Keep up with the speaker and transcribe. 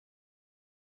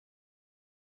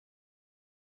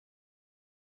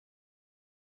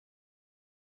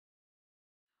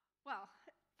Well,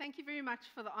 thank you very much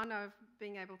for the honor of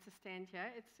being able to stand here.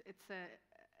 It's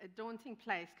a daunting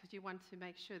place because you want to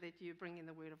make sure that you bring in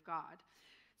the Word of God.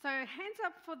 So hands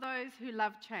up for those who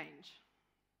love change.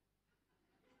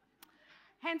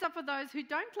 Hands up for those who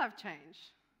don't love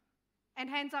change. And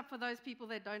hands up for those people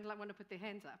that don't want to put their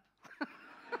hands up.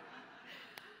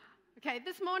 Okay,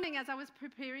 this morning as I was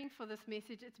preparing for this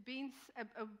message, it's been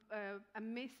a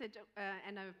message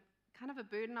and a kind of a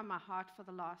burden on my heart for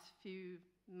the last few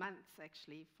months,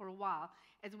 actually, for a while,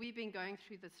 as we've been going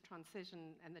through this transition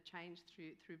and the change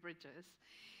through Bridges,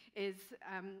 is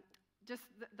just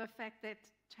the fact that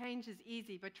change is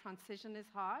easy, but transition is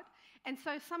hard. And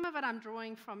so some of it I'm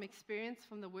drawing from experience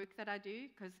from the work that I do,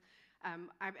 because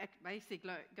I basically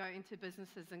go into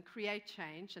businesses and create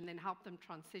change and then help them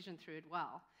transition through it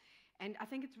well. And I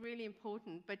think it's really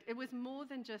important, but it was more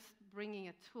than just bringing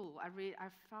a tool. I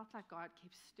felt like God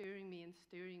kept stirring me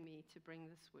to bring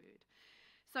this word.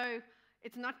 So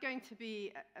it's not going to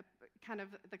be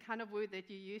the kind of word that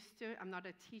you're used to. I'm not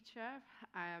a teacher,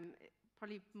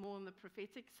 probably more on the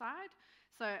prophetic side.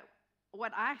 So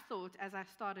what I thought as I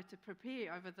started to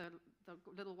prepare over the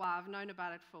little while, I've known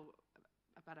about it for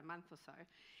about a month or so,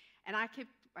 and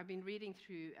I've been reading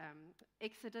through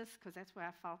Exodus, because that's where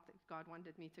I felt that God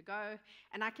wanted me to go,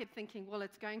 and I kept thinking, well,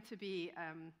 it's going to be,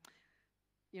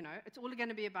 it's all going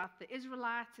to be about the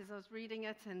Israelites as I was reading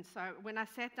it. And so when I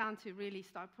sat down to really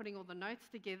start putting all the notes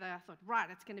together, I thought, right,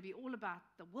 it's going to be all about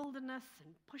the wilderness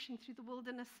and pushing through the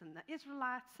wilderness and the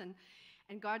Israelites.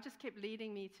 And God just kept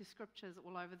leading me to scriptures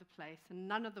all over the place, and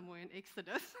none of them were in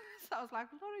Exodus. So I was like,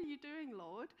 what are you doing,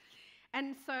 Lord?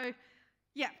 And so,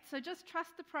 so just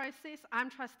trust the process. I'm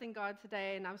trusting God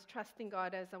today, and I was trusting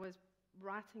God as I was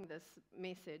writing this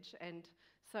message. And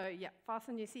so,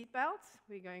 fasten your seatbelts.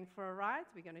 We're going for a ride.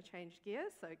 We're going to change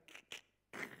gears. So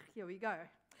here we go.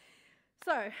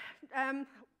 So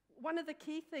one of the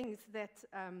key things that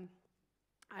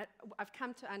I've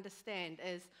come to understand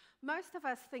is most of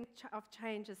us think of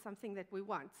change as something that we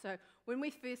want. So when we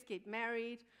first get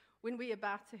married, when we're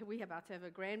about to have a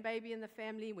grandbaby in the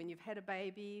family, when you've had a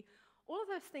baby, all of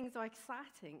those things are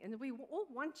exciting, and we all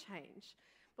want change.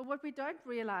 But what we don't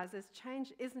realize is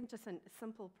change isn't just a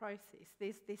simple process.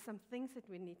 There's some things that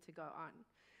we need to go on.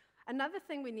 Another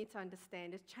thing we need to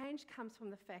understand is change comes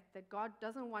from the fact that God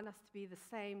doesn't want us to be the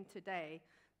same today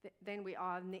than we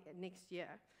are next year.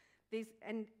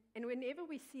 And whenever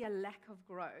we see a lack of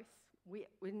growth,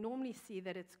 we normally see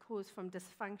that it's caused from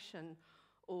dysfunction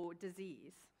or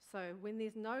disease. So when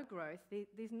there's no growth,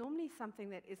 there's normally something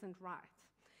that isn't right.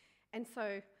 And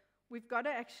so we've got to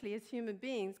actually, as human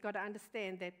beings, got to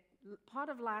understand that part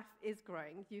of life is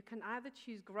growing. You can either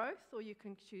choose growth or you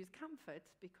can choose comfort,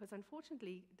 because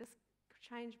unfortunately, this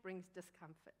change brings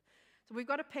discomfort. So we've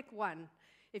got to pick one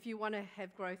if you want to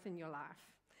have growth in your life.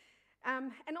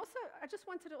 And also, I just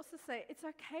wanted to also say, it's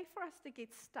okay for us to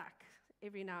get stuck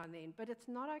every now and then, but it's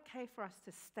not okay for us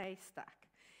to stay stuck.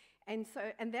 And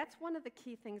that's one of the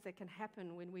key things that can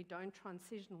happen when we don't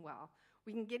transition well.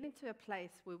 We can get into a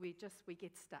place where we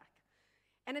get stuck.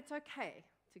 And it's okay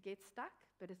to get stuck,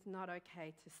 but it's not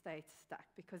okay to stay stuck,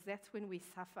 because that's when we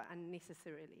suffer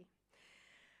unnecessarily.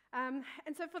 And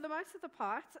so for the most of the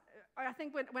part, I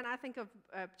think when I think of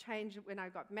change when I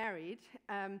got married,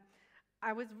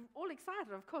 I was all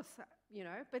excited, of course,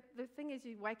 but the thing is,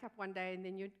 you wake up one day and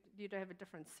then you have a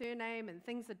different surname and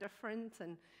things are different.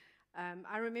 And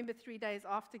I remember 3 days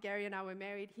after Gary and I were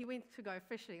married, he went to go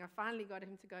fishing. I finally got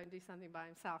him to go and do something by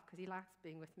himself because he likes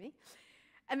being with me.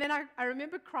 And then I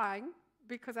remember crying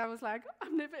because I was like,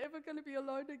 I'm never ever going to be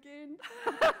alone again.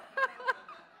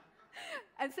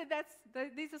 And so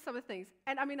these are some of the things.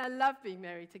 And I mean, I love being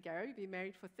married to Gary. We've been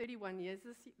married for 31 years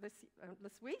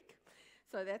this week.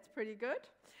 So that's pretty good.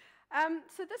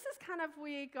 So this is kind of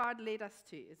where God led us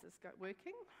to. Is this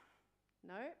working?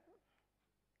 No?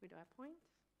 Where do I point?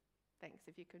 Thanks.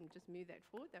 If you can just move that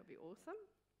forward, that would be awesome.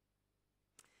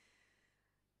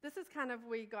 This is kind of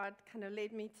where God kind of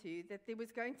led me to, that there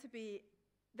was going to be,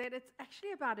 that it's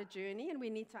actually about a journey, and we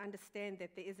need to understand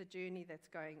that there is a journey that's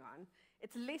going on.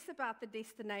 It's less about the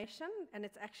destination, and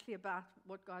it's actually about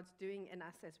what God's doing in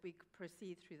us as we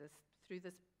proceed through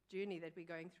this journey that we're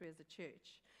going through as a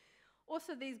church.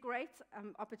 Also, there's great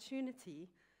opportunity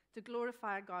to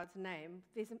glorify God's name.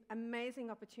 There's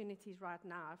amazing opportunities right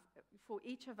now for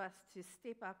each of us to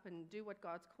step up and do what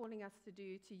God's calling us to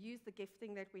do, to use the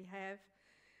gifting that we have,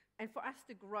 and for us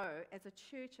to grow as a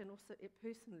church and also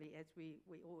personally as we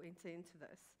all enter into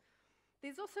this.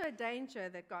 There's also a danger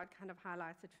that God kind of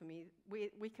highlighted for me.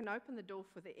 We can open the door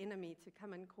for the enemy to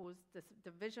come and cause this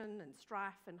division and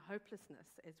strife and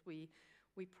hopelessness as we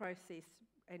process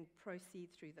and proceed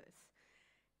through this.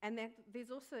 And that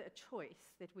there's also a choice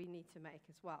that we need to make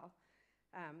as well,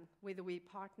 whether we're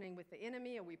partnering with the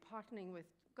enemy or we're partnering with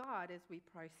God as we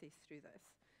process through this.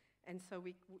 And so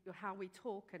how we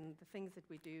talk and the things that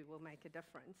we do will make a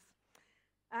difference.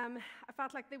 I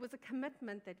felt like there was a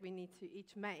commitment that we need to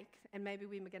each make, and maybe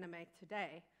we're going to make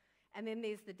today. And then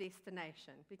there's the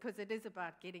destination, because it is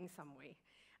about getting somewhere.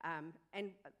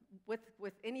 And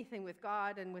with anything with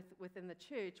God and within the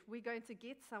church, we're going to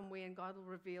get somewhere and God will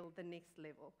reveal the next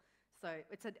level. So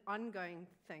it's an ongoing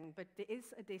thing, but there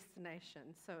is a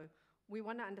destination. So we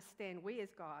want to understand, where is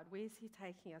God? Where is he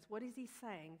taking us? What is he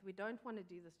saying? We don't want to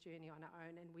do this journey on our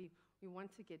own, and we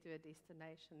want to get to a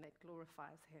destination that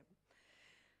glorifies him.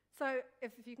 So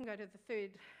if you can go to the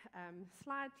third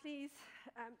slide, please.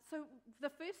 So the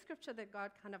first scripture that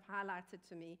God kind of highlighted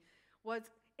to me was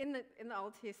in the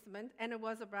Old Testament, and it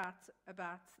was about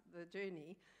the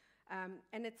journey.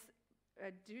 And it's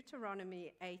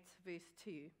Deuteronomy 8, verse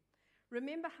 2.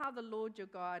 Remember how the Lord your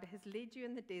God has led you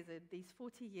in the desert these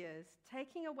 40 years,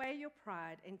 taking away your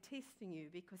pride and testing you,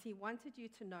 because he wanted you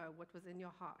to know what was in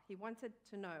your heart. He wanted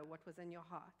to know what was in your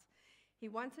heart. He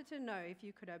wanted to know if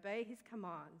you could obey his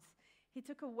commands. He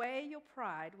took away your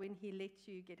pride when he let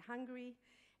you get hungry,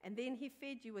 and then he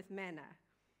fed you with manna,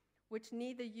 which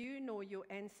neither you nor your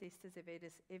ancestors have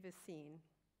ever seen.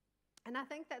 And I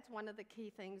think that's one of the key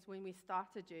things when we start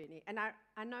a journey. And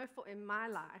I know in my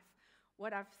life,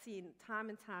 what I've seen time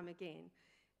and time again,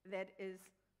 that is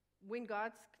when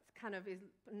God kind of is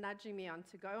nudging me on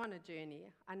to go on a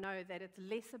journey, I know that it's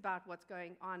less about what's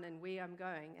going on and where I'm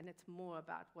going, and it's more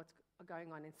about what's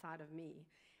going on inside of me,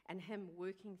 and him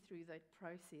working through the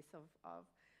process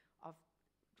of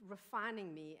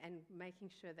refining me and making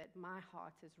sure that my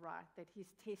heart is right, that he's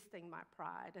testing my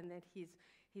pride, and that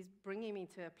he's bringing me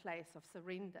to a place of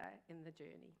surrender in the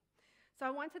journey. So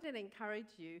I wanted to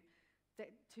encourage you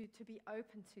to be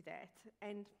open to that.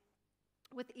 And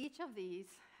with each of these,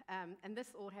 and this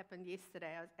all happened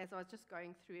yesterday, as I was just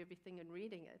going through everything and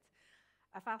reading it,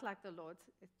 I felt like the Lord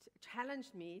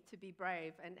challenged me to be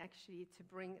brave and actually to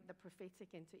bring the prophetic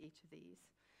into each of these.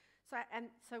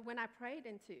 So when I prayed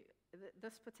into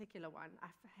this particular one, I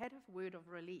had a word of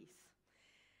release.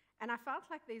 And I felt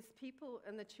like there's people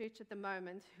in the church at the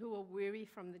moment who are weary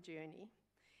from the journey.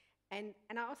 And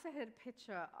I also had a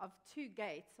picture of two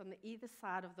gates on the either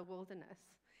side of the wilderness.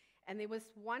 And there was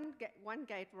one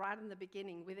gate right in the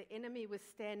beginning where the enemy was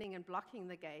standing and blocking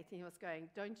the gate. And he was going,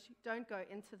 don't go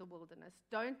into the wilderness.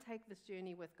 Don't take this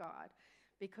journey with God,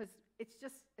 because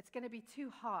it's going to be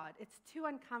too hard. It's too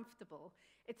uncomfortable.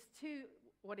 It's too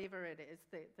whatever it is,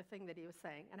 the thing that he was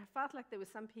saying. And I felt like there were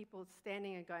some people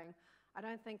standing and going, I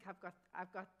don't think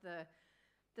I've got the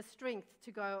strength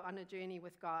to go on a journey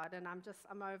with God, and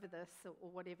I'm over this, or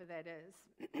whatever that is.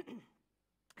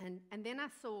 and then I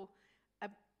saw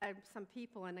some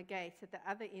people in a gate at the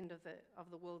other end of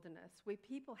the wilderness, where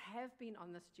people have been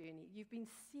on this journey. You've been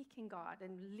seeking God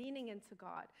and leaning into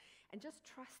God and just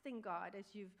trusting God as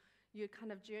you're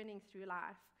kind of journeying through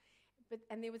life.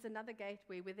 And there was another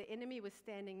gateway where the enemy was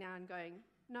standing now and going,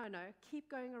 no, keep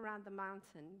going around the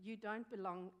mountain. You don't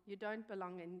belong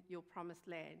in your promised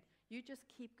land. You just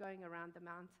keep going around the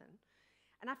mountain.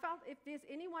 And I felt if there's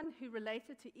anyone who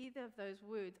related to either of those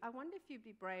words, I wonder if you'd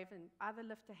be brave and either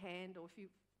lift a hand, or if you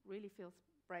really feel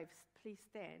brave, please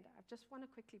stand. I just want to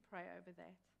quickly pray over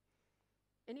that.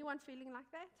 Anyone feeling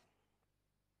like that?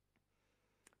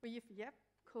 Yep,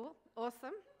 cool,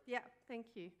 awesome. Yeah, thank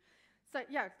you. So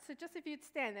just if you'd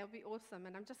stand, that would be awesome.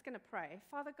 And I'm just going to pray.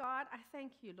 Father God, I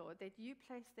thank you, Lord, that you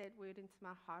placed that word into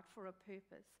my heart for a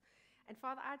purpose. And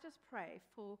Father, I just pray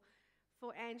for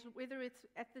Angela, whether it's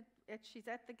she's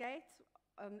at the gate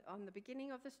on the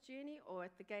beginning of this journey, or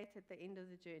at the gate at the end of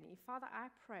the journey. Father, I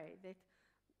pray that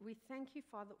we thank you,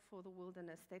 Father, for the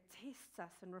wilderness that tests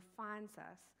us and refines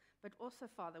us. But also,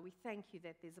 Father, we thank you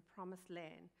that there's a promised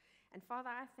land. And Father,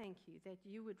 I thank you that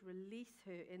you would release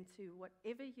her into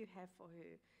whatever you have for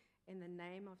her in the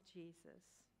name of Jesus.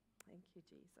 Thank you,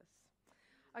 Jesus.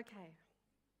 Okay.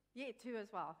 Yeah, two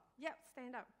as well. Yep,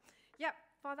 stand up. Yep,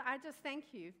 Father, I just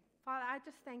thank you. Father, I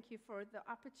just thank you for the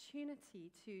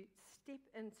opportunity to step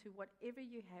into whatever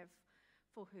you have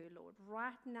for her, Lord.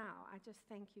 Right now, I just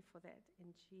thank you for that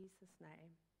in Jesus'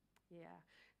 name. Yeah.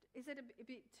 Is it a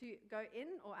bit to go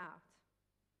in or out?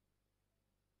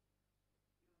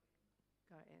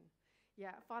 Go in.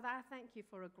 Yeah, Father, I thank you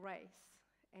for a grace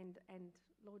and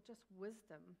Lord, just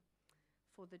wisdom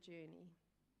for the journey.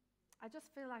 I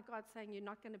just feel like God's saying you're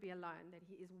not going to be alone, that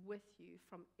he is with you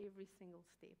from every single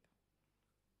step.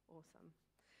 Awesome.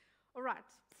 All right,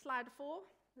 slide 4,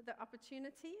 the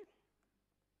opportunity.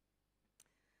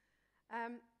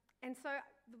 And so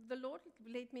the Lord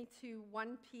led me to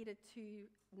 1 Peter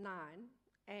 2:9,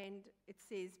 and it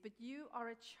says, "But you are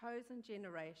a chosen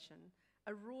generation,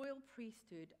 a royal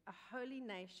priesthood, a holy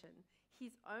nation,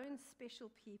 his own special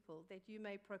people, that you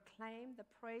may proclaim the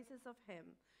praises of him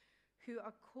who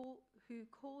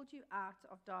called you out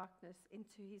of darkness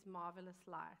into his marvelous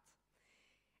light."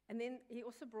 And then he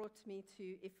also brought me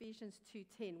to Ephesians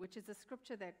 2:10, which is a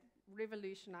scripture that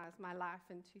revolutionized my life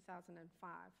in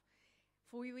 2005.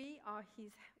 "For we are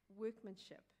his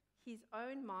workmanship, his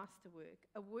own masterwork,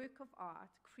 a work of art,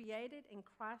 created in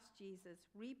Christ Jesus,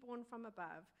 reborn from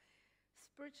above,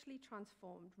 spiritually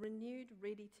transformed, renewed,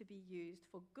 ready to be used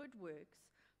for good works,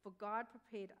 for God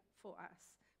prepared for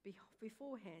us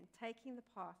beforehand, taking the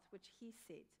path which he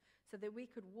set, so that we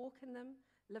could walk in them,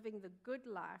 living the good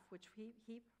life which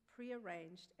he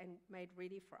prearranged and made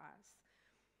ready for us."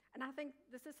 And I think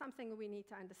this is something we need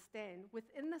to understand.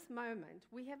 Within this moment,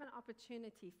 we have an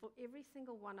opportunity for every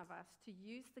single one of us to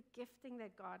use the gifting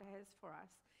that God has for us,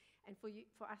 and for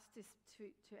us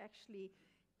to actually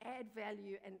add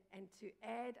value and to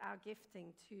add our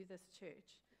gifting to this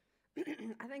church.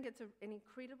 I think it's an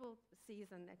incredible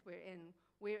season that we're in,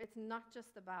 where it's not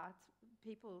just about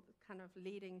people kind of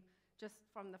leading just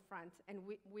from the front, and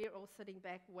we're all sitting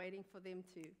back waiting for them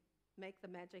to make the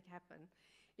magic happen.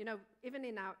 You know, even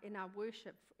in our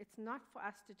worship, it's not for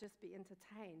us to just be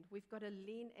entertained. We've got to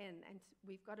lean in, and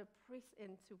we've got to press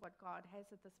into what God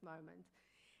has at this moment.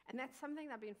 And that's something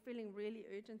that I've been feeling really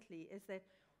urgently, is that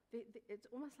it's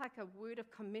almost like a word of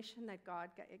commission that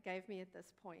God gave me at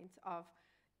this point, of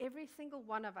every single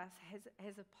one of us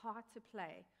has a part to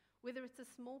play, whether it's a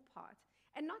small part.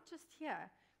 And not just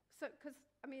here. So, because,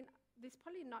 I mean, there's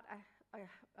probably not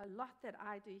a lot that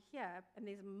I do here, and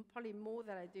there's probably more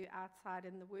that I do outside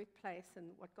in the workplace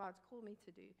and what God's called me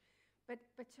to do. But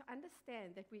to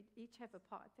understand that we each have a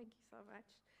part, thank you so much,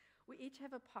 we each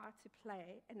have a part to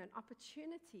play and an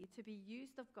opportunity to be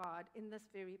used of God in this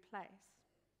very place.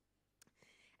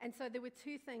 And so there were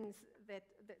two things that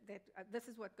this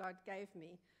is what God gave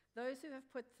me. Those who have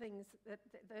put things,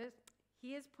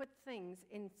 He has put things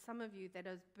in some of you that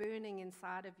is burning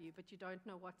inside of you, but you don't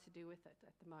know what to do with it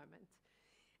at the moment.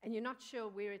 And you're not sure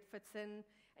where it fits in,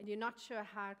 and you're not sure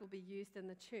how it will be used in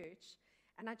the church.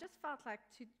 And I just felt like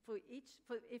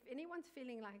if anyone's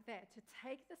feeling like that, to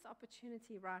take this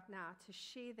opportunity right now to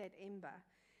share that ember,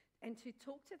 and to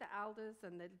talk to the elders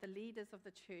and the leaders of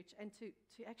the church, and to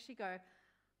actually go,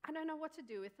 I don't know what to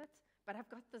do with it, but I've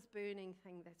got this burning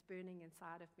thing that's burning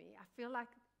inside of me. I feel like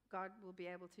God will be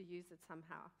able to use it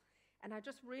somehow. And I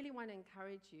just really want to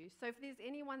encourage you. So if there's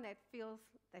anyone that feels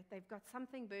that they've got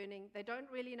something burning, they don't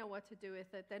really know what to do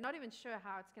with it, they're not even sure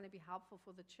how it's going to be helpful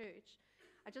for the church,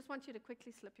 I just want you to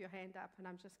quickly slip your hand up, and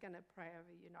I'm just going to pray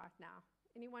over you right now.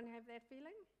 Anyone have that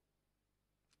feeling?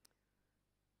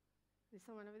 There's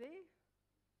someone over there?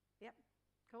 Yep.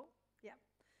 Cool. Yep.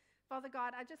 Father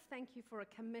God, I just thank you for a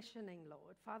commissioning,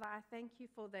 Lord. Father, I thank you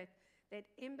for that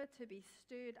ember to be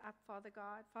stirred up, Father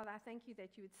God. Father, I thank you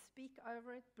that you would speak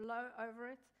over it, blow over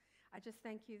it. I just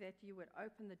thank you that you would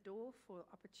open the door for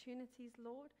opportunities,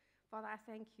 Lord. Father, I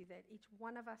thank you that each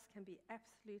one of us can be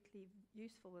absolutely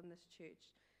useful in this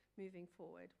church moving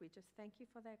forward. We just thank you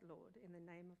for that, Lord, in the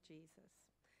name of Jesus.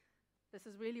 This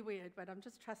is really weird, but I'm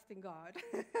just trusting God.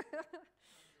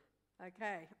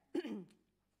 Okay.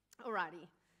 Alrighty.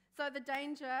 So the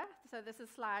danger, so this is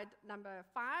slide number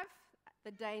 5,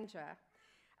 the danger.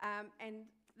 And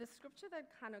the scripture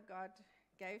that kind of God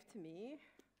gave to me, if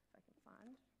I can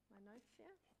find my notes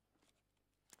here,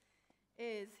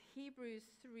 is Hebrews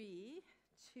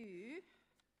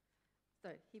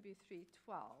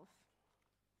 3:12.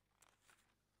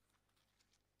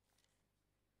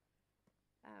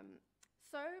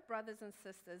 So, brothers and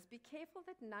sisters, be careful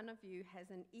that none of you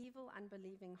has an evil,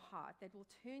 unbelieving heart that will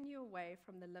turn you away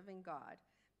from the living God,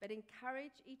 but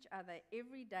encourage each other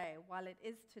every day while it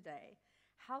is today.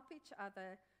 Help each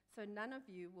other so none of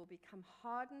you will become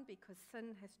hardened because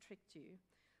sin has tricked you.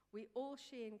 We all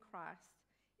share in Christ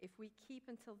if we keep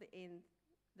until the end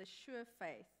the sure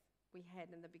faith we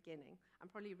had in the beginning. I'm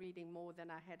probably reading more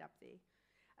than I had up there.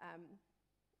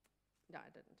 No, I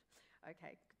didn't.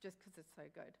 Okay, just because it's so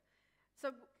good.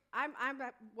 So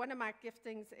one of my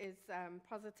giftings is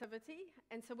positivity.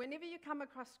 And so whenever you come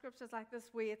across scriptures like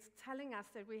this where it's telling us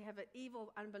that we have an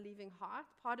evil, unbelieving heart,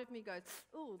 part of me goes,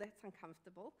 oh, that's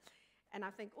uncomfortable. And I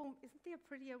think, oh, isn't there a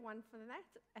prettier one for that?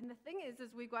 And the thing is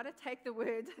we've got to take the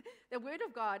word. The word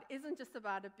of God isn't just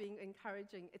about it being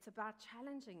encouraging. It's about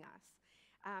challenging us.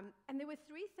 And there were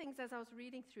 3 things as I was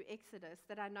reading through Exodus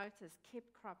that I noticed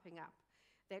kept cropping up.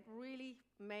 that really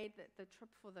made the trip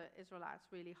for the Israelites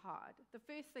really hard. The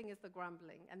first thing is the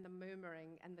grumbling and the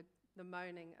murmuring and the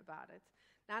moaning about it.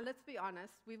 Now, let's be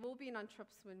honest, we've all been on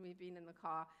trips when we've been in the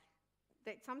car,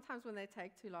 that sometimes when they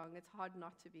take too long, it's hard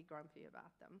not to be grumpy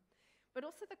about them. But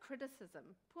also the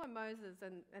criticism. Poor Moses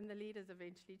and the leaders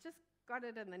eventually just got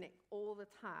it in the neck all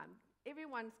the time.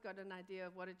 Everyone's got an idea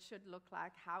of what it should look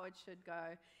like, how it should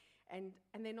go, and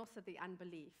then also the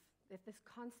unbelief. That there's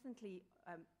constantly,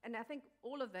 and I think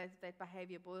all of that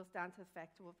behavior boils down to the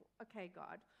fact of, okay,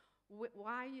 God,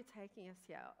 why are you taking us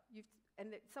here?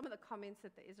 Some of the comments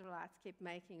that the Israelites kept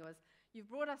making was, you've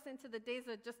brought us into the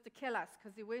desert just to kill us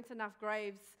because there weren't enough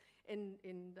graves in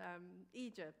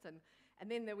Egypt. And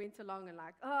then they went along and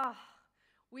like,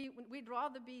 we'd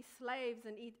rather be slaves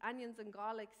and eat onions and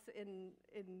garlics in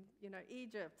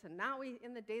Egypt, and now we're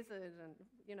in the desert, and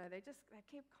they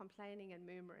kept complaining and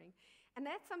murmuring. And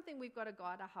that's something we've got to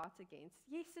guard our heart against.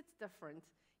 Yes, it's different.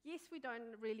 Yes, we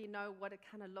don't really know what it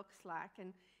kind of looks like,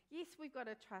 and yes, we've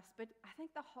got to trust, but I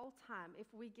think the whole time, if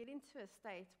we get into a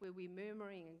state where we're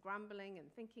murmuring and grumbling and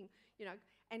thinking,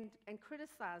 and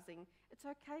criticizing, it's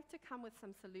okay to come with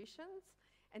some solutions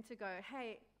and to go,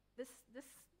 hey, this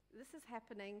is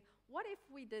happening. What if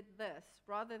we did this,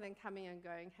 rather than coming and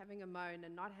going, having a moan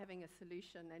and not having a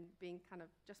solution and being kind of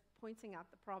just pointing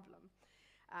out the problem?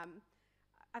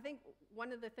 I think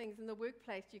one of the things in the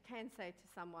workplace you can say to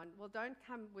someone, well, don't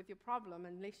come with your problem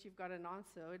unless you've got an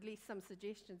answer, or at least some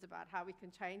suggestions about how we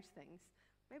can change things.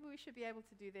 Maybe we should be able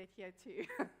to do that here too.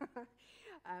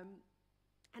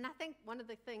 And I think one of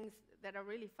the things that I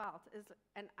really felt is,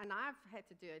 and I've had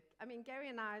to do it, I mean, Gary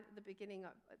and I,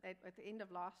 at the end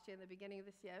of last year and the beginning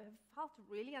of this year, have felt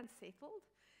really unsettled.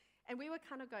 And we were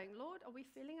kind of going, Lord, are we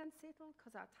feeling unsettled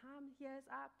because our time here is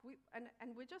up? And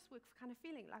we're kind of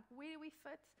feeling like, where do we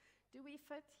fit? Do we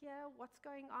fit here? What's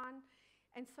going on?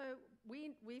 And so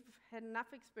we've had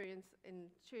enough experience in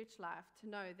church life to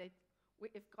know that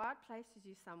if God places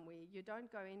you somewhere, you don't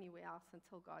go anywhere else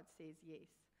until God says yes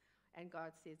and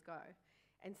God says go.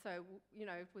 And so, we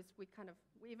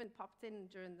even popped in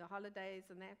during the holidays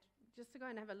and that, just to go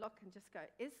and have a look and just go,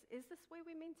 is this where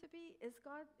we're meant to be? Is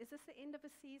this the end of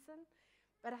a season?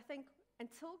 But I think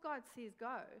until God says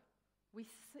go,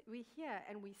 we hear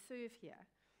and we serve here.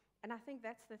 And I think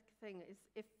that's the thing, is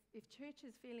if church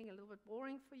is feeling a little bit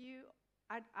boring for you,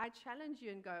 I challenge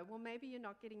you and go, well, maybe you're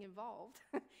not getting involved.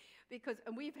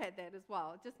 And we've had that as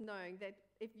well, just knowing that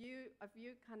if you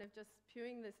kind of just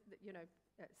pewing this,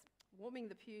 warming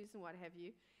the pews and what have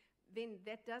you, then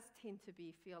that does tend to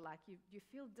feel like you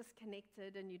feel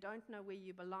disconnected and you don't know where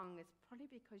you belong. It's probably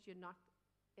because you're not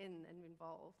in and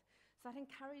involved. So I'd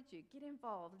encourage you, get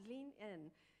involved, lean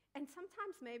in. And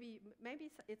sometimes maybe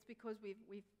it's because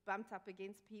we've bumped up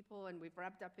against people and we've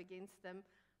rubbed up against them.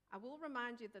 I will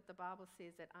remind you that the Bible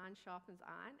says that iron sharpens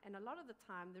iron, and a lot of the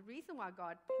time, the reason why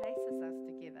God places us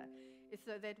together is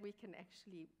so that we can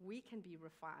be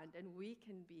refined, and we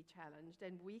can be challenged,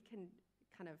 and we can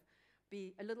kind of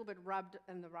be a little bit rubbed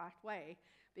in the right way,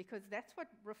 because that's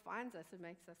what refines us and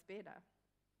makes us better.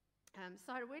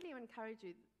 So I really encourage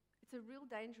you, it's a real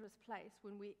dangerous place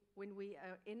when we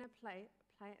are in a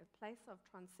place of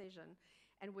transition,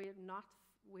 and we're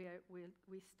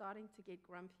starting to get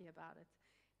grumpy about it.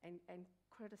 And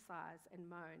criticize and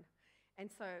moan.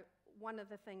 And so one of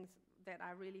the things that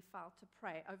I really felt to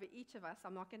pray over each of us,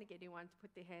 I'm not going to get anyone to put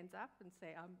their hands up and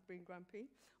say, I'm being grumpy.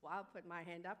 Well, I'll put my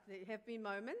hand up. There have been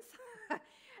moments.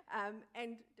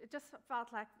 And it just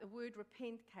felt like the word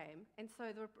repent came. And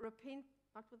so the repent,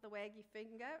 not with the waggy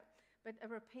finger, but a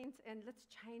repent and let's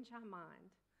change our mind.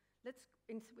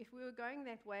 If we were going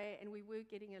that way and we were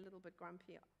getting a little bit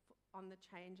grumpy on the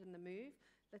change and the move,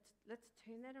 let's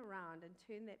turn that around and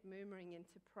turn that murmuring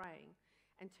into praying,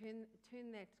 and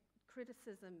turn that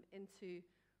criticism into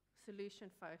solution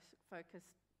focus.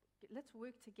 Let's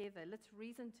work together. Let's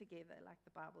reason together, like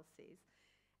the Bible says,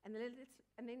 and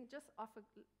then just offer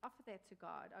that to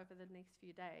God over the next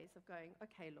few days of going,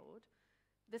 okay, Lord,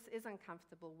 this is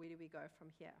uncomfortable. Where do we go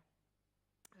from here?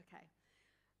 Okay.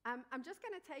 I'm just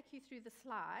going to take you through the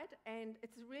slide, and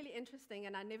it's really interesting,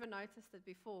 and I never noticed it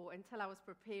before until I was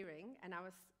preparing,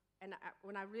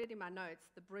 when I read in my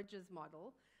notes the Bridges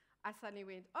model, I suddenly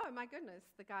went, oh my goodness,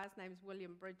 the guy's name's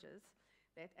William Bridges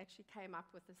that actually came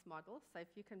up with this model. So if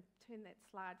you can turn that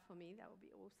slide for me, that would be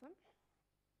awesome.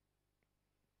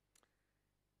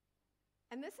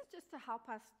 And this is just to help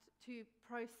us to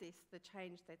process the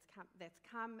change that's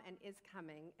come and is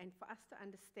coming, and for us to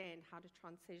understand how to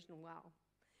transition well.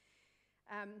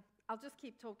 I'll just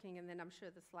keep talking, and then I'm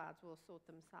sure the slides will sort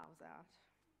themselves out.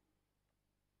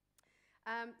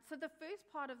 So the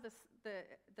first part of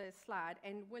the slide,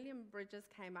 and William Bridges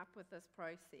came up with this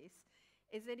process,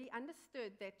 is that he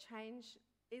understood that change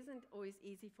isn't always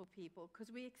easy for people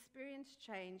because we experience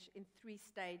change in 3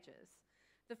 stages.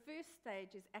 The first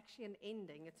stage is actually an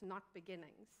ending, it's not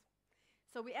beginnings.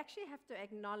 So we actually have to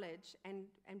acknowledge and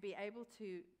be able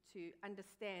to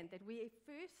understand that we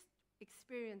first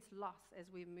experience loss as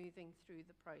we're moving through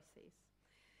the process.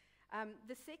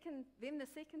 The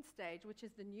second stage, which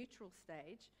is the neutral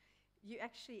stage,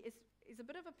 is a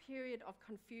bit of a period of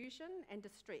confusion and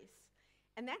distress.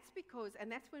 And that's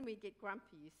when we get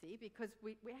grumpy, you see, because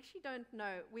we actually don't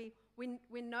know. We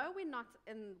know we're not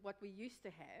in what we used to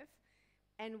have,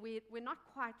 and we're not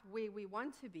quite where we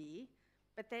want to be,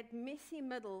 but that messy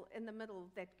middle, in the middle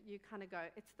that you kind of go,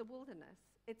 it's the wilderness.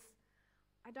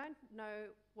 I don't know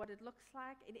what it looks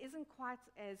like. It isn't quite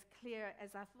as clear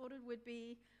as I thought it would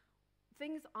be.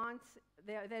 Things aren't,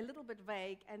 they're a little bit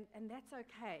vague, and that's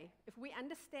okay. If we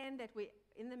understand that we're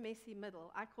in the messy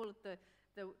middle, I call it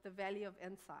the valley of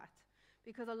insight,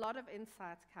 because a lot of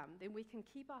insights come, then we can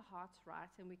keep our hearts right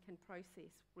and we can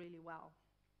process really well.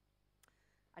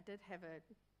 I did have a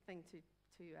thing to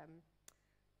do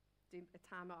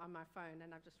a timer on my phone,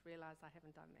 and I've just realized I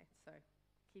haven't done that, so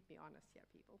keep me honest here,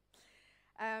 people.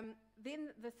 Then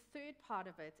the third part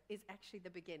of it is actually the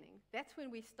beginning. That's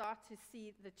when we start to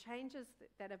see the changes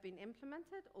that have been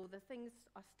implemented, or the things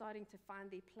are starting to find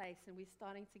their place, and we're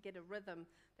starting to get a rhythm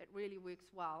that really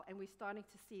works well, and we're starting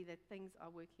to see that things are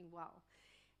working well.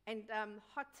 And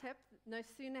hot tip, no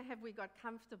sooner have we got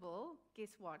comfortable,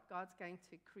 guess what? God's going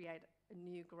to create a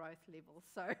new growth level.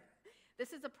 So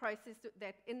this is a process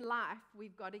that in life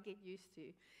we've got to get used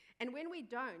to. And when we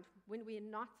don't, when we're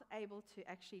not able to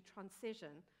actually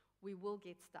transition, we will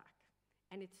get stuck.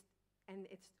 And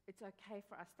it's okay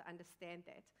for us to understand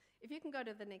that. If you can go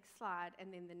to the next slide,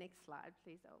 and then the next slide,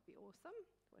 please, that would be awesome.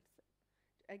 What's it?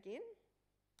 Again?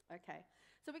 Okay.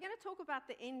 So we're going to talk about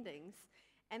the endings.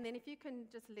 And then if you can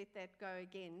just let that go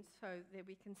again so that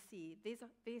we can see. There's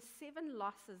 7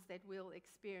 losses that we'll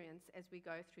experience as we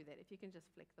go through that. If you can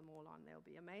just flick them all on, they'll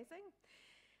be amazing.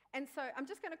 And so I'm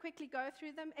just going to quickly go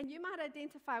through them, and you might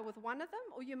identify with one of them,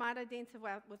 or you might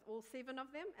identify with all 7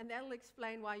 of them, and that'll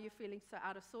explain why you're feeling so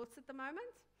out of sorts at the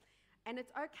moment. And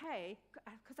it's okay,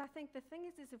 because I think the thing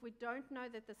is if we don't know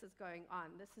that this is going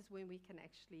on, this is when we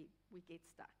get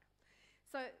stuck.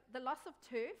 So the loss of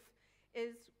turf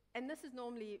is, and this is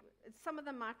normally, some of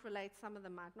them might relate, some of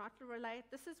them might not relate.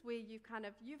 This is where you've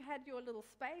had your little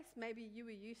space. Maybe you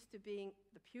were used to being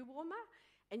the pew warmer,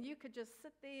 and you could just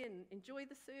sit there and enjoy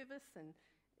the service and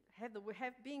have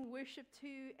being worshipped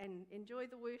to and enjoy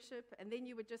the worship, and then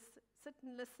you would just sit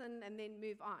and listen and then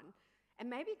move on. And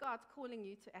maybe God's calling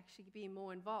you to actually be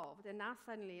more involved, and now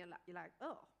suddenly you're like,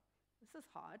 oh, this is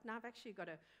hard. Now I've actually got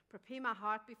to prepare my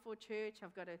heart before church.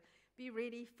 I've got to be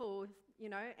ready for,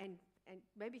 and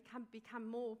maybe become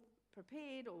more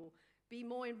prepared or be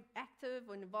more active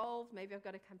or involved. Maybe I've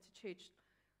got to come to church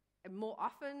more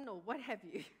often or what have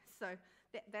you. So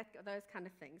those kind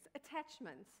of things.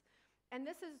 Attachments. And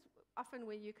this is often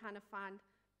where you kind of find,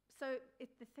 so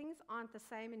the things aren't the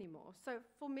same anymore. So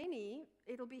for many,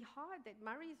 it'll be hard that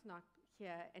Murray's not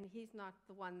here and he's not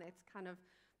the one that's kind of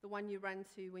the one you run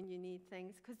to when you need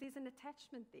things, because there's an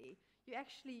attachment there.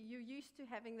 You're used to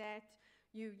having that.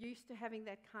 You're used to having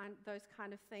those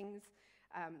kind of things,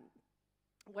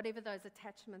 whatever those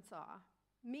attachments are.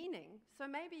 Meaning. So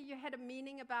maybe you had a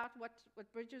meaning about what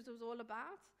Bridges was all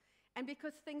about, and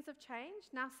because things have changed,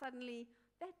 now suddenly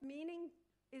that meaning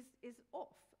is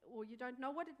off, or you don't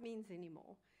know what it means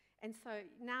anymore. And so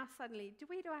now suddenly,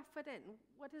 where do I fit in?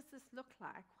 What does this look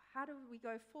like? How do we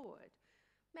go forward?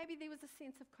 Maybe there was a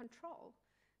sense of control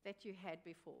that you had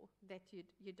before that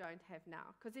you don't have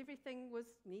now, because everything was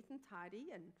neat and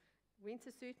tidy and went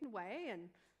a certain way, and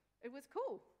it was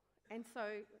cool. And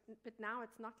so, but now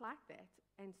it's not like that.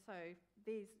 And so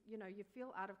there's, you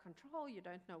feel out of control. You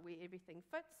don't know where everything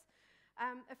fits.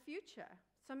 A future.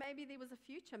 So maybe there was a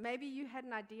future. Maybe you had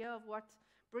an idea of what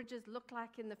Bridges looked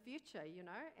like in the future,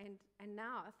 and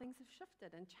now things have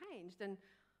shifted and changed. And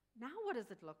now what does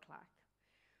it look like?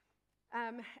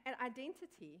 And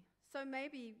identity. So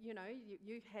maybe,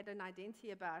 you had an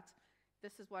identity about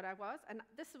this is what I was. And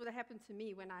this is what happened to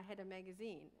me when I had a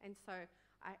magazine. And so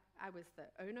I was the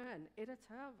owner and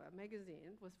editor of a magazine.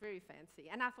 It was very fancy.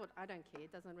 And I thought, I don't care,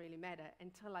 it doesn't really matter,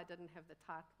 until I didn't have the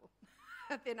title.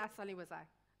 Then I suddenly was like,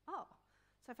 oh,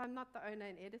 so if I'm not the owner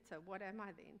and editor, what am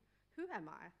I then? Who am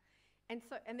I?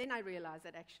 And then I realized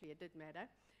that actually it did matter.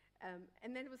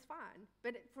 And then it was fine.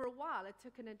 But for a while, it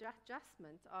took an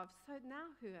adjustment of, so now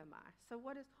who am I? So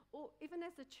or even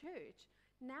as a church,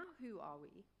 now who are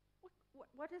we?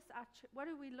 what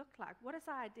do we look like? What is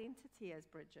our identity as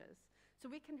Bridges? So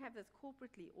we can have this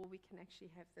corporately, or we can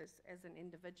actually have this as an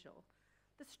individual.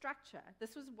 The structure,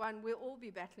 this was one we'll all be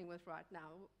battling with right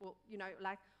now. Well,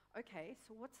 okay,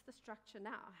 so what's the structure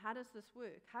now? How does this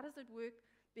work? How does it work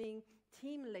being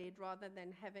team-led rather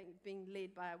than being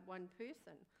led by one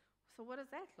person? So what does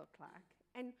that look like?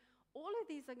 And all of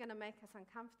these are going to make us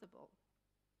uncomfortable.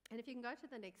 And if you can go to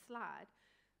the next slide,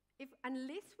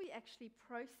 unless we actually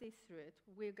process through it,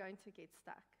 we're going to get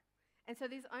stuck. And so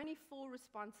there's only 4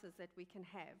 responses that we can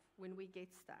have when we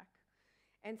get stuck.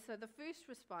 And so the first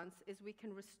response is we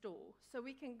can restore. So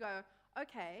we can go,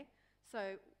 okay,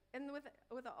 so in with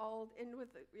the old,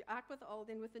 out with the old,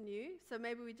 in with the new. So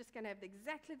maybe we're just going to have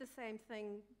exactly the same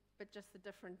thing, but just a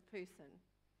different person.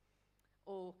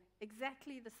 Or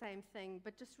exactly the same thing,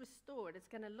 but just restore it. It's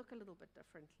going to look a little bit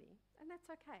differently. And that's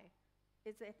okay.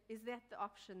 Is that the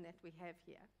option that we have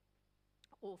here?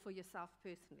 Or for yourself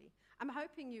personally? I'm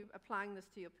hoping you're applying this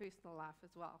to your personal life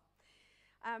as well.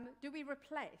 Do we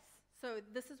replace? So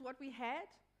this is what we had,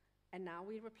 and now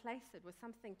we replace it with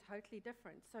something totally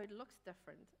different. So it looks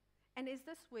different. And is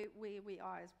this where we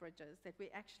are as Bridges, that we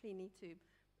actually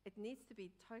it needs to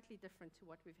be totally different to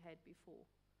what we've had before?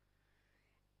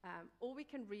 Or we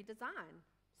can redesign.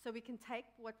 So we can take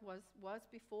what was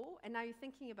before, and now you're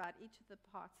thinking about each of the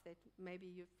parts that maybe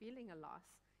you're feeling a loss.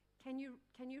 Can you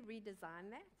redesign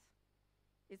that?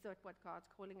 Is that what God's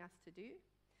calling us to do?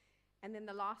 And then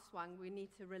the last one, we need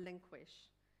to relinquish.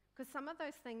 Because some of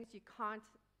those things you can't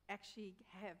actually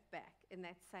have back in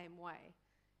that same way.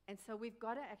 And so we've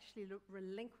got to actually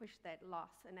relinquish that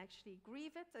loss and actually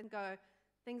grieve it and go,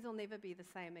 things will never be the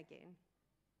same again.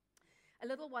 A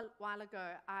little while ago,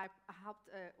 I helped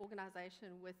an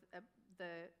organization with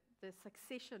the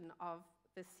succession of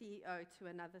the CEO to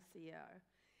another CEO.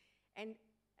 And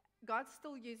God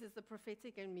still uses the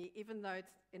prophetic in me, even though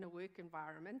it's in a work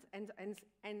environment.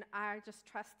 And I just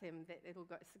trust him that it'll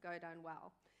go down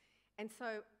well. And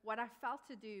so what I felt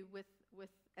to do with,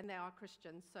 and they are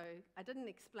Christians, so I didn't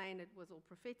explain it was all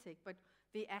prophetic, but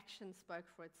the action spoke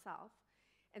for itself.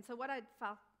 And so what I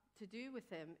felt to do with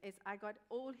him is I got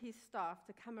all his staff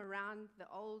to come around the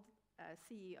old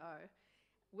CEO,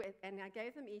 and I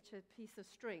gave them each a piece of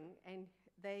string, and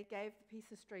they gave the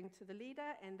piece of string to the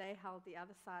leader, and they held the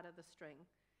other side of the string.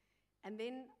 And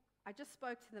then I just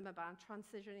spoke to them about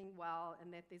transitioning well,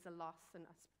 and that there's a loss, and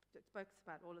I spoke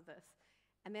about all of this.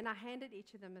 And then I handed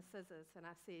each of them a scissors, and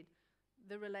I said,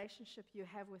 the relationship you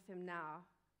have with him now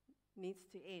needs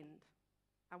to end.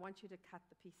 I want you to cut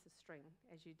the piece of string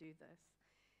as you do this.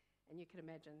 And you can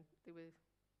imagine, it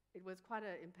was quite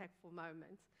an impactful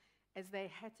moment, as they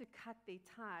had to cut their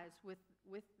ties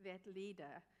with that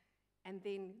leader and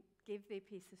then give their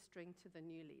piece of string to the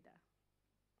new leader.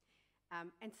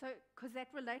 And so, because that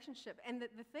relationship, and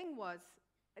the thing was,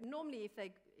 normally if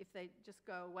they just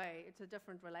go away, it's a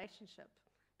different relationship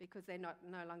because they're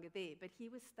no longer there. But he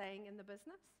was staying in the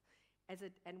business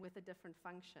and with a different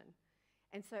function.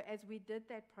 And so as we did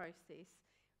that process,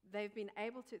 they've been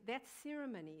able to, that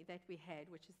ceremony that we had,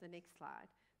 which is the next slide,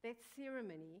 that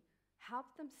ceremony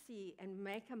helped them see and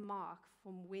make a mark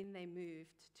from when they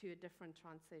moved to a different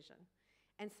transition.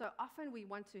 And so often we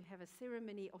want to have a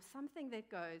ceremony or something that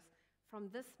goes, from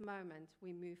this moment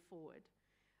we move forward.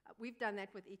 We've done that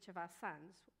with each of our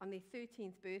sons. On their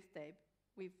 13th birthday,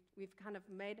 we've kind of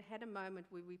had a moment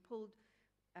where we pulled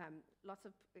lots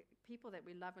of people that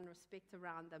we love and respect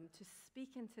around them to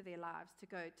speak into their lives, to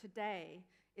go, today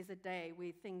is a day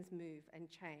where things move and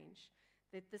change,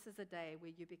 that this is a day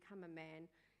where you become a man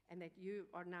and that you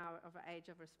are now of an age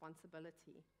of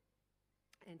responsibility.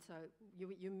 And so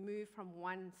you move from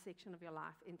one section of your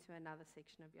life into another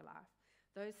section of your life.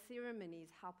 Those ceremonies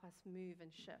help us move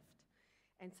and shift.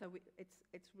 And so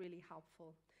it's really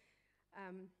helpful.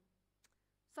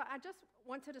 So I just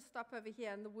wanted to stop over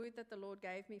here, and the word that the Lord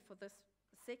gave me for this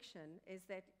section is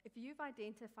that if you've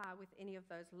identified with any of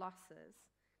those losses,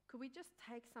 could we just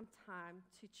take some time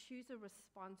to choose a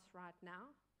response right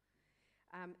now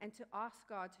and to ask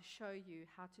God to show you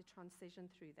how to transition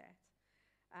through that?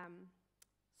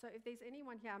 So if there's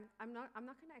anyone here, I'm not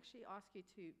going to actually ask you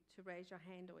to raise your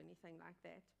hand or anything like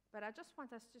that, but I just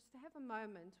want us just to have a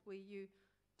moment where you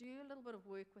do a little bit of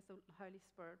work with the Holy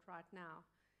Spirit right now.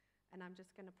 And I'm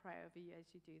just going to pray over you as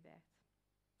you do that.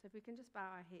 So if we can just bow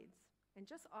our heads and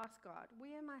just ask God,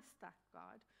 where am I stuck,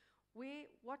 God?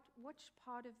 Which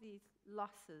part of these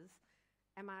losses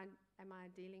am I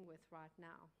dealing with right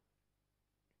now?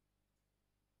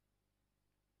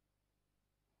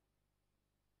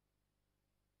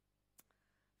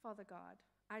 Father God,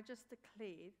 I just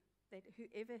declare that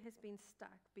whoever has been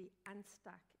stuck be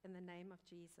unstuck in the name of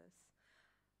Jesus.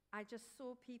 I just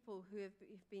saw people who have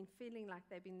been feeling like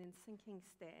they've been in sinking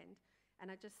stand, and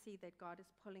I just see that God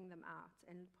is pulling them out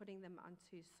and putting them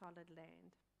onto solid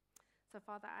land. So,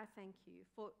 Father, I thank you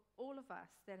for all of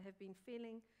us that have been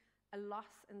feeling a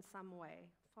loss in some way.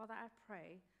 Father, I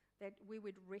pray that we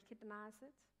would recognize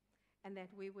it and that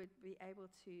we would be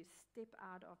able to step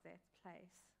out of that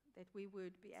place, that we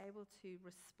would be able to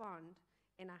respond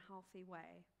in a healthy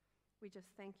way. We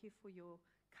just thank you for your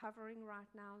covering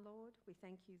right now, Lord. We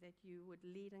thank you that you would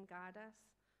lead and guide us.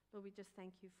 Lord, we just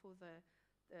thank you for the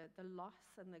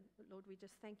loss, and Lord, we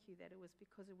just thank you that it was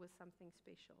because it was something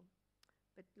special.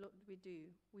 But Lord,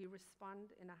 we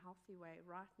respond in a healthy way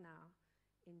right now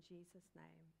in Jesus'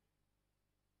 name.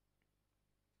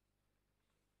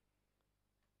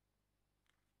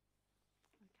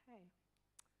 Okay.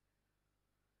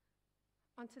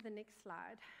 On to the next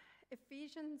slide.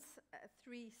 Ephesians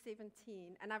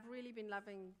 3:17, and I've really been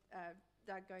loving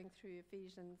Doug going through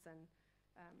Ephesians, and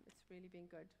it's really been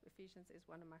good. Ephesians is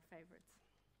one of my favorites.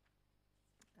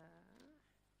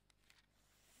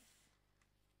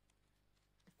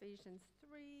 Ephesians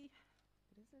 3,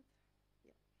 what is it?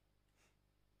 Yeah.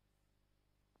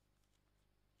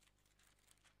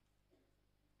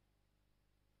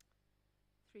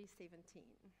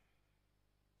 (3:17).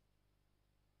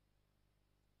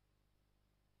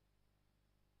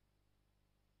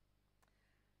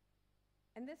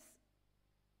 And this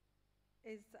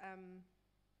is, I'm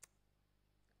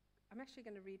actually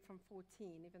going to read from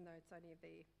 14, even though it's only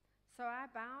there. So I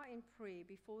bow in prayer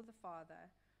before the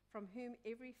Father, from whom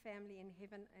every family in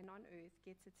heaven and on earth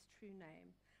gets its true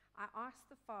name. I ask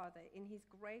the Father in his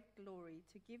great glory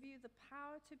to give you the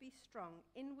power to be strong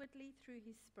inwardly through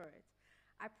his Spirit.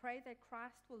 I pray that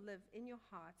Christ will live in your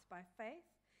hearts by faith,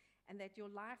 and that your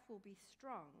life will be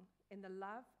strong in the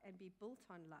love and be built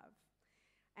on love.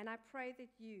 And I pray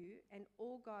that you and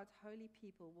all God's holy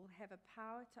people will have a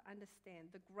power to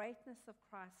understand the greatness of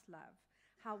Christ's love,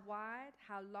 how wide,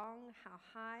 how long, how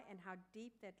high, and how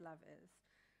deep that love is.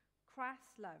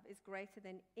 Christ's love is greater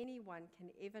than anyone can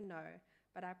ever know,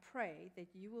 but I pray that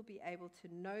you will be able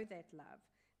to know that love.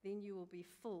 Then you will be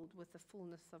filled with the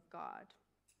fullness of God.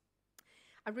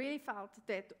 I really felt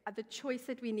that the choice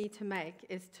that we need to make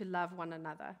is to love one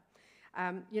another.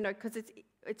 Because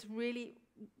it's really,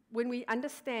 when we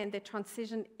understand that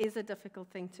transition is a difficult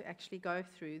thing to actually go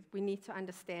through, we need to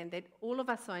understand that all of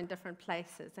us are in different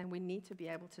places, and we need to be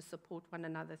able to support one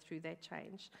another through that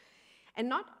change. And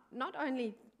not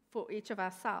only for each of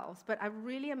ourselves, but I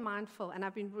really am mindful, and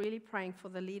I've been really praying for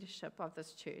the leadership of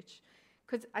this church.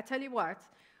 Because I tell you what,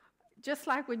 just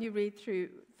like when you read through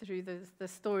the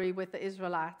story with the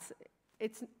Israelites,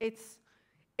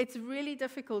 it's really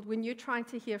difficult when you're trying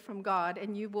to hear from God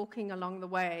and you're walking along the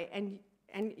way, and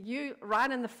you right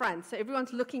in the front, so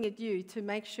everyone's looking at you to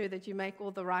make sure that you make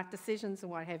all the right decisions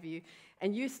and what have you,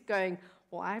 and you're going,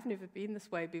 well, I've never been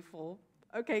this way before.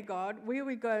 Okay, God, where are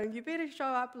we going? You better show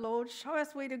up, Lord. Show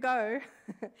us where to go.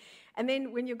 And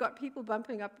then when you've got people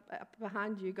bumping up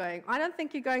behind you going, I don't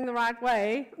think you're going the right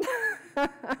way.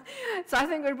 So I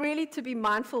think we're really to be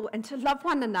mindful and to love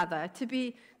one another,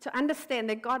 to understand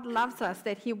that God loves us,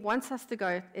 that he wants us to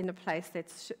go in a place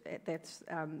that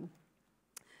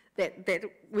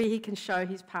where he can show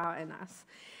his power in us.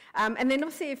 And then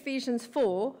also Ephesians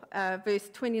 4, verse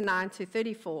 29 to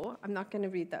 34. I'm not going to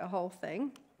read the whole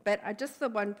thing, but just the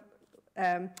one,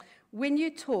 when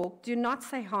you talk, do not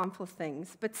say harmful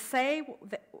things, but say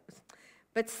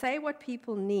what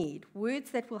people need,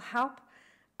 words that will help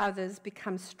others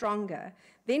become stronger.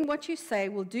 Then what you say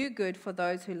will do good for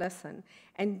those who listen.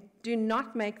 And do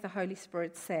not make the Holy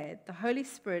Spirit sad. The Holy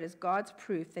Spirit is God's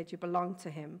proof that you belong to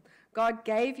him. God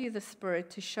gave you the Spirit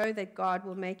to show that God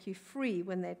will make you free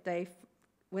when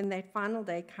that final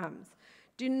day comes.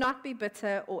 Do not be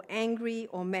bitter or angry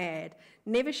or mad.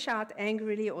 Never shout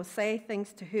angrily or say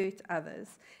things to hurt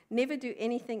others. Never do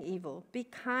anything evil. Be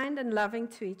kind and loving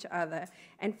to each other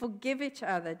and forgive each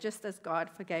other just as God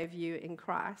forgave you in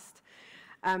Christ.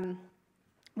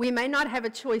 We may not have a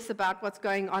choice about what's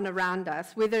going on around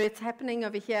us, whether it's happening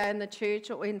over here in the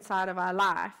church or inside of our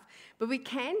life, but we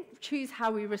can choose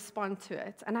how we respond to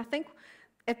it. And I think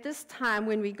at this time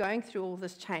when we're going through all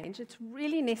this change, it's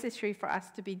really necessary for us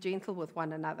to be gentle with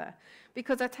one another.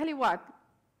 Because I tell you what,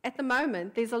 at the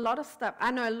moment, there's a lot of stuff.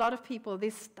 I know a lot of people,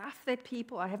 there's stuff that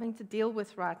people are having to deal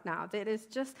with right now that is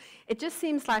just, it just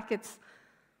seems like it's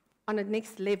on a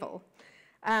next level.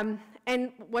 And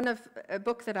a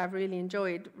book that I've really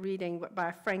enjoyed reading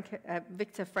by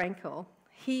Viktor Frankl,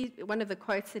 one of the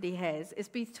quotes that he has is,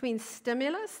 between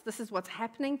stimulus, this is what's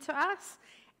happening to us,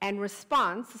 and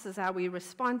response, this is how we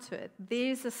respond to it,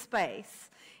 there's a space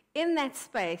In that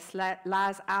space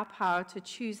lies our power to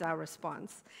choose our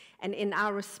response. And in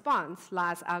our response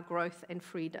lies our growth and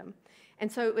freedom.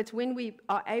 And so it's when we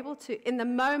are able to, in the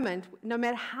moment, no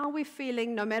matter how we're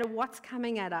feeling, no matter what's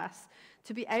coming at us,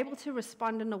 to be able to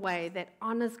respond in a way that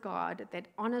honors God, that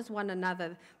honors one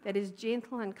another, that is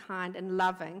gentle and kind and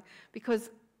loving.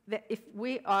 Because if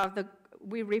we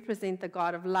represent the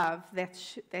God of love, that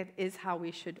is how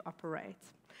we should operate.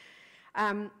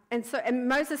 And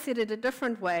Moses said it a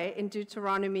different way in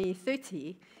Deuteronomy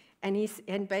 30.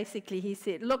 And basically he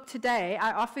said, look, today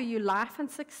I offer you life and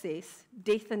success,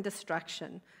 death and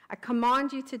destruction. I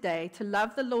command you today to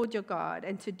love the Lord your God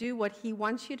and to do what he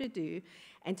wants you to do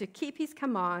and to keep his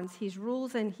commands, his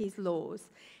rules, and his laws.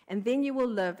 And then you will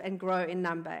live and grow in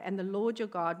number, and the Lord your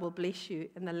God will bless you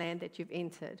in the land that you've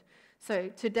entered. So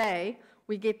today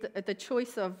we get the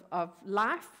choice of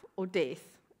life or death,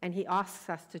 and he asks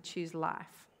us to choose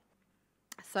life.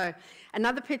 So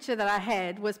another picture that I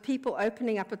had was people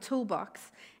opening up a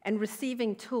toolbox and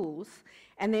receiving tools,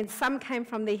 and then some came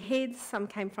from their heads, some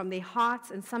came from their hearts,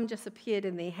 and some just appeared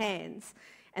in their hands.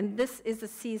 And this is a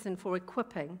season for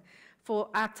equipping. For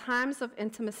our times of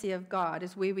intimacy of God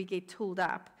is where we get tooled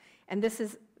up. And this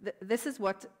is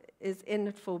what is in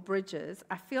it for Bridges.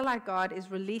 I feel like God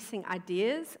is releasing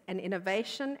ideas and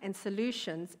innovation and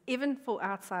solutions, even for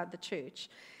outside the church.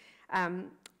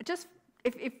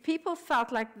 If people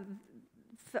felt like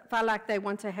they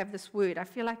want to have this word, I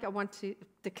feel like I want to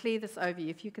declare this over you,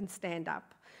 if you can stand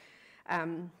up.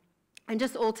 And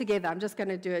just all together, I'm just going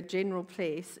to do a general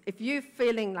place. If you're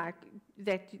feeling like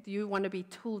that you want to be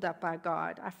tooled up by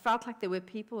God, I felt like there were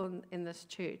people in this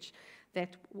church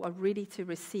that were ready to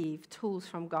receive tools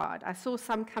from God. I saw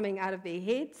some coming out of their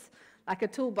heads, like a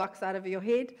toolbox out of your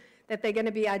head, that they're going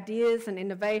to be ideas and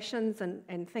innovations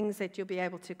and things that you'll be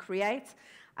able to create.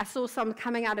 I saw some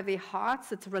coming out of their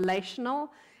hearts. It's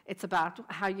relational. It's about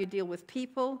how you deal with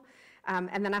people.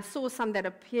 And then I saw some that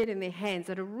appeared in their hands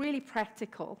that are really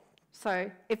practical.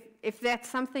 So if that's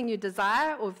something you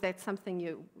desire, or if that's something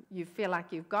you feel like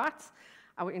you've got,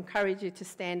 I would encourage you to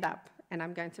stand up, and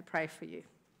I'm going to pray for you.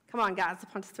 Come on, guys,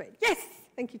 upon sweat. Yes!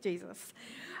 Thank you, Jesus.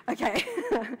 Okay.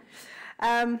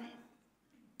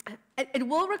 It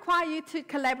will require you to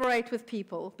collaborate with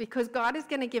people, because God is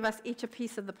going to give us each a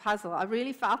piece of the puzzle. I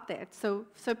really felt that. So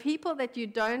people that you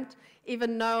don't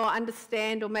even know or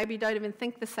understand, or maybe don't even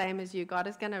think the same as you, God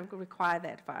is going to require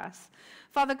that for us.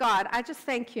 Father God, I just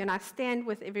thank you, and I stand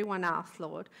with everyone else,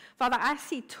 Lord. Father, I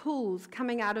see tools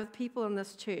coming out of people in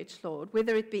this church, Lord,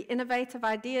 whether it be innovative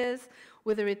ideas,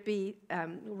 whether it be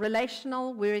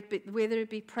relational, whether it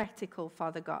be practical,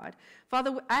 Father God.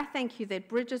 Father, I thank you that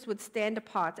Bridges would stand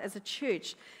apart as a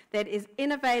church that is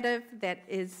innovative, that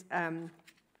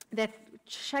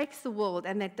shakes the world,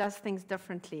 and that does things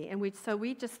differently. And so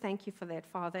we just thank you for that,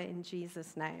 Father, in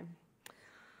Jesus' name.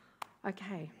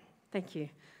 Okay, thank you.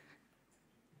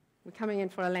 We're coming in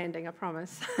for a landing, I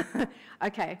promise.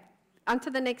 Okay, on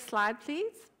to the next slide,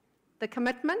 please. The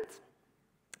commitment.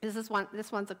 This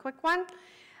one's a quick one.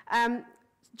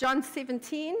 John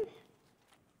 17.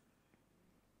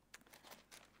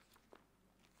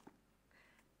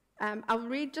 I'll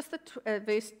read just the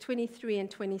verse 23 and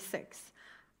 26.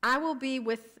 I will be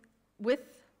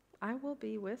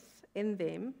in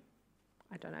them.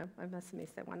 I don't know, I must have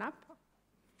messed that one up.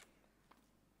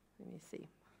 Let me see.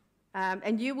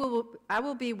 I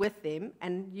will be with them,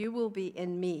 and you will be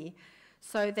in me,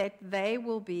 so that they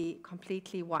will be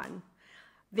completely one.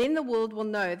 Then the world will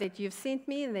know that you've sent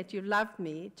me and that you loved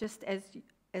me just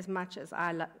as much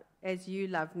as you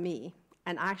love me.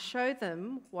 And I show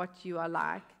them what you are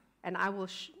like, and I will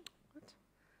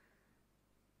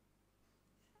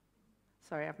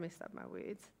Sorry, I've messed up my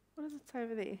words. What does it say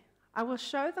over there? I will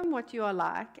show them what you are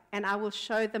like, and I will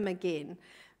show them again.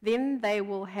 Then they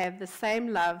will have the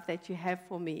same love that you have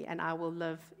for me, and I will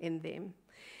live in them.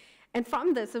 And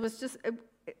from this, it was just...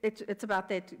 It's about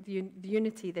that the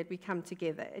unity that we come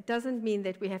together. It doesn't mean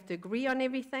that we have to agree on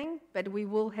everything, but we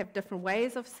will have different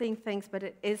ways of seeing things, but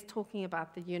it is talking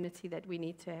about the unity that we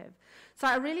need to have. So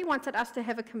I really wanted us to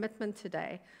have a commitment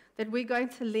today, that we're going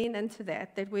to lean into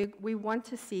that we want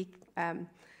to see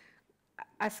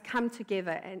us come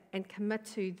together and commit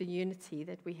to the unity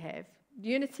that we have.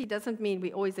 Unity doesn't mean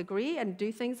we always agree and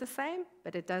do things the same,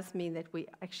 but it does mean that we're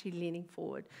actually leaning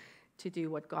forward to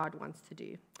do what God wants to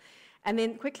do. And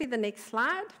then quickly the next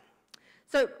slide.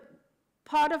 So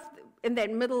in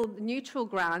that middle neutral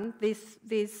ground,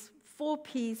 there's 4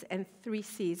 P's and 3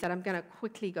 C's that I'm going to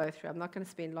quickly go through. I'm not going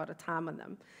to spend a lot of time on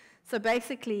them. So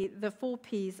basically, the 4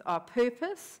 P's are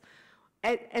purpose.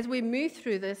 As we move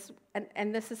through this,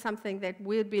 and this is something that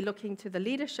we'll be looking to the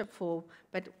leadership for,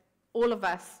 but all of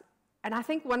us. And I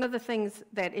think one of the things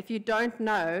that, if you don't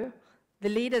know, the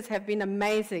leaders have been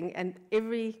amazing, and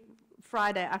every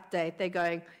Friday update, they're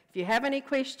going, if you have any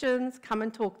questions, come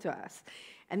and talk to us.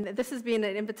 And this has been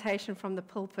an invitation from the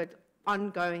pulpit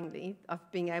ongoingly of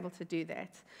being able to do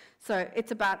that. So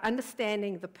it's about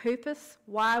understanding the purpose,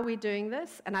 why we're doing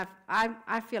this, and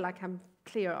I feel like I'm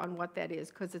clear on what that is,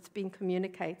 because it's been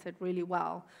communicated really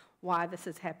well why this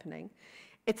is happening.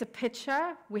 It's a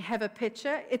picture. We have a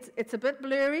picture. It's a bit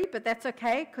blurry, but that's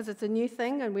okay, because it's a new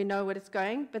thing and we know where it's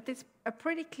going. But there's a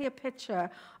pretty clear picture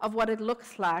of what it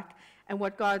looks like and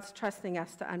what God's trusting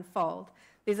us to unfold.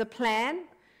 There's a plan,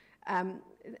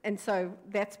 and so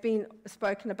that's been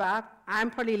spoken about. I'm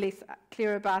probably less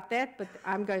clear about that, but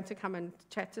I'm going to come and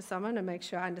chat to someone and make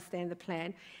sure I understand the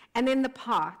plan. And then the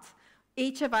part.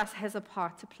 Each of us has a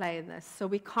part to play in this, so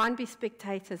we can't be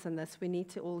spectators in this. We need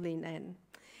to all lean in.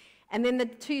 And then the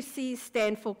 2 C's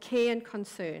stand for care and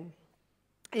concern,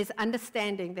 is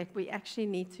understanding that we actually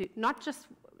need to, not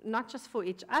just for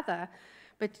each other,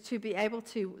 but to be able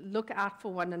to look out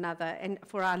for one another and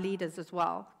for our leaders as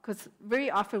well. Because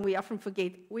very often, we often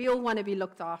forget, we all want to be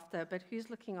looked after, but who's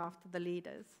looking after the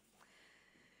leaders?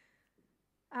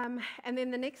 And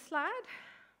then the next slide,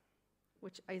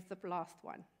 which is the last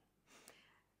one,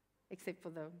 except for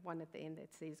the one at the end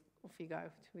that says, off you go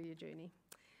to your journey.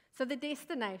 So the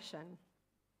destination,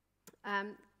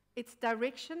 it's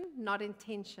direction, not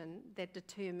intention, that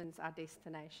determines our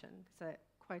destination. It's a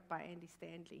quote by Andy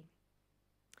Stanley.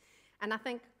 And I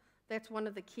think that's one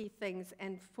of the key things,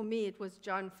 and for me it was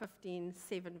John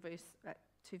 15:7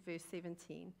 to verse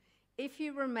 17. If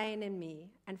you remain in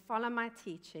me and follow my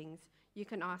teachings, you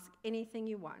can ask anything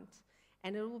you want,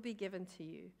 and it will be given to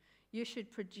you. You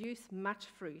should produce much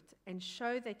fruit and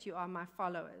show that you are my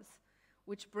followers,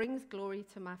 which brings glory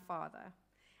to my Father.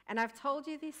 And I've told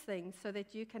you these things so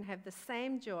that you can have the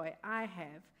same joy I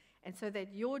have, and so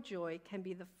that your joy can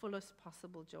be the fullest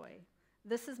possible joy.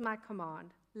 This is my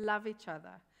command: love each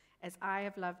other as I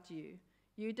have loved you.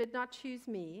 You did not choose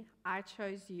me, I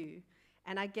chose you,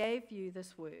 and I gave you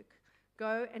this work.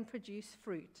 Go and produce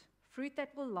fruit, fruit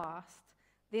that will last.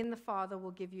 Then the Father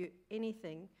will give you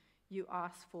anything you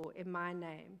ask for in my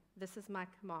name. This is my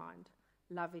command: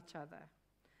 love each other.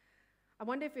 I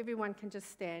wonder if everyone can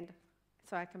just stand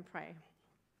so I can pray.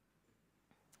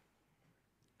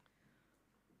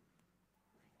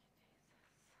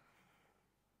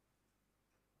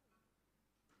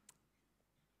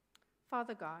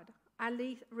 Father God,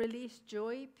 I release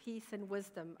joy, peace, and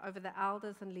wisdom over the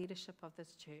elders and leadership of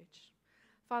this church.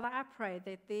 Father, I pray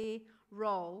that their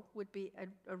role would be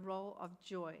a role of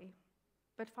joy.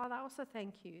 But Father, I also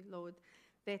thank you, Lord,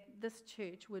 that this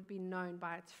church would be known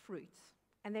by its fruits,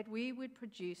 and that we would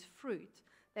produce fruit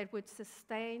that would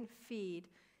sustain, feed,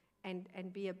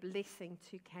 and be a blessing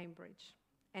to Cambridge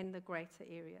and the greater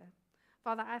area.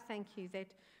 Father, I thank you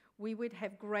that we would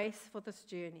have grace for this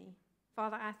journey.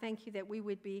 Father, I thank you that we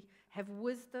would have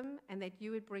wisdom, and that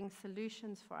you would bring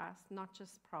solutions for us, not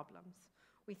just problems.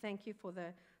 We thank you for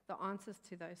the answers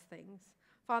to those things.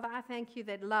 Father, I thank you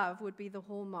that love would be the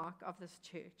hallmark of this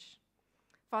church.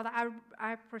 Father,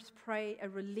 I pray a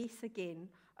release again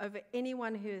over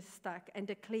anyone who is stuck, and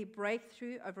declare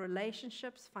breakthrough over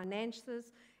relationships,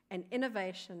 finances, and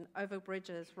innovation over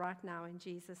bridges right now in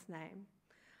Jesus' name.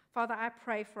 Father, I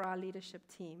pray for our leadership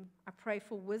team. I pray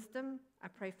for wisdom. I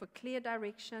pray for clear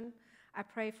direction. I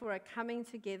pray for a coming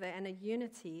together and a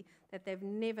unity that they've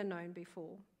never known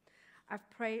before. I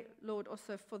pray, Lord,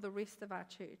 also for the rest of our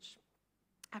church.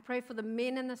 I pray for the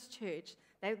men in this church,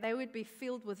 that they would be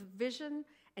filled with vision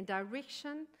and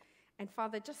direction, and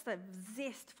Father, just a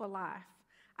zest for life.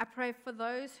 I pray for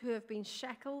those who have been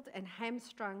shackled and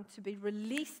hamstrung to be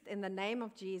released in the name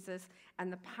of Jesus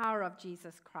and the power of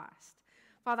Jesus Christ.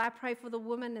 Father, I pray for the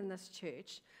women in this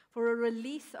church, for a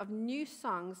release of new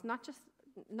songs,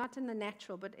 not in the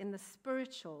natural, but in the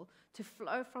spiritual, to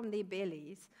flow from their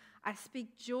bellies. I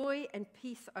speak joy and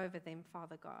peace over them,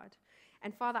 Father God.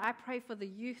 And Father, I pray for the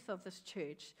youth of this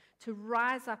church to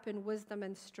rise up in wisdom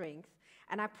and strength.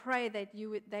 And I pray that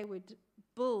they would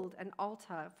build an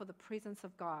altar for the presence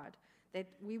of God, that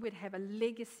we would have a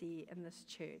legacy in this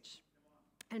church.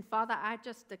 And Father, I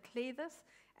just declare this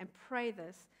and pray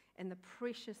this in the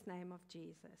precious name of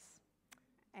Jesus.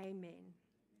 Amen.